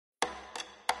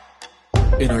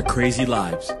In our crazy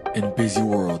lives and busy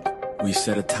world, we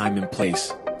set a time and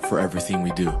place for everything we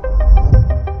do.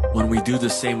 When we do the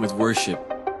same with worship,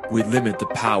 we limit the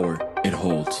power it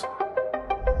holds.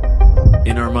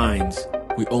 In our minds,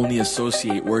 we only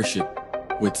associate worship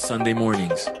with Sunday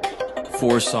mornings,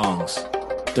 4 songs,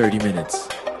 30 minutes.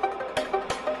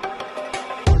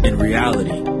 In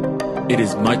reality, it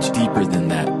is much deeper than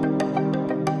that.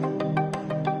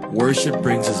 Worship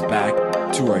brings us back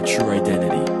to our true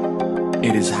identity.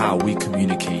 It is how we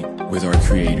communicate with our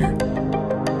Creator.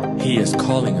 He is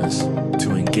calling us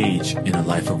to engage in a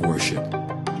life of worship.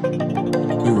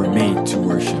 We were made to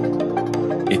worship.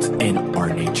 It's in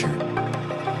our nature.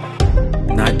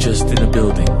 Not just in a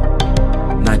building,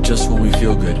 not just when we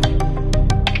feel good,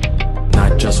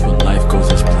 not just when life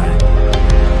goes as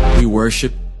planned. We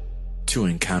worship to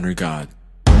encounter God.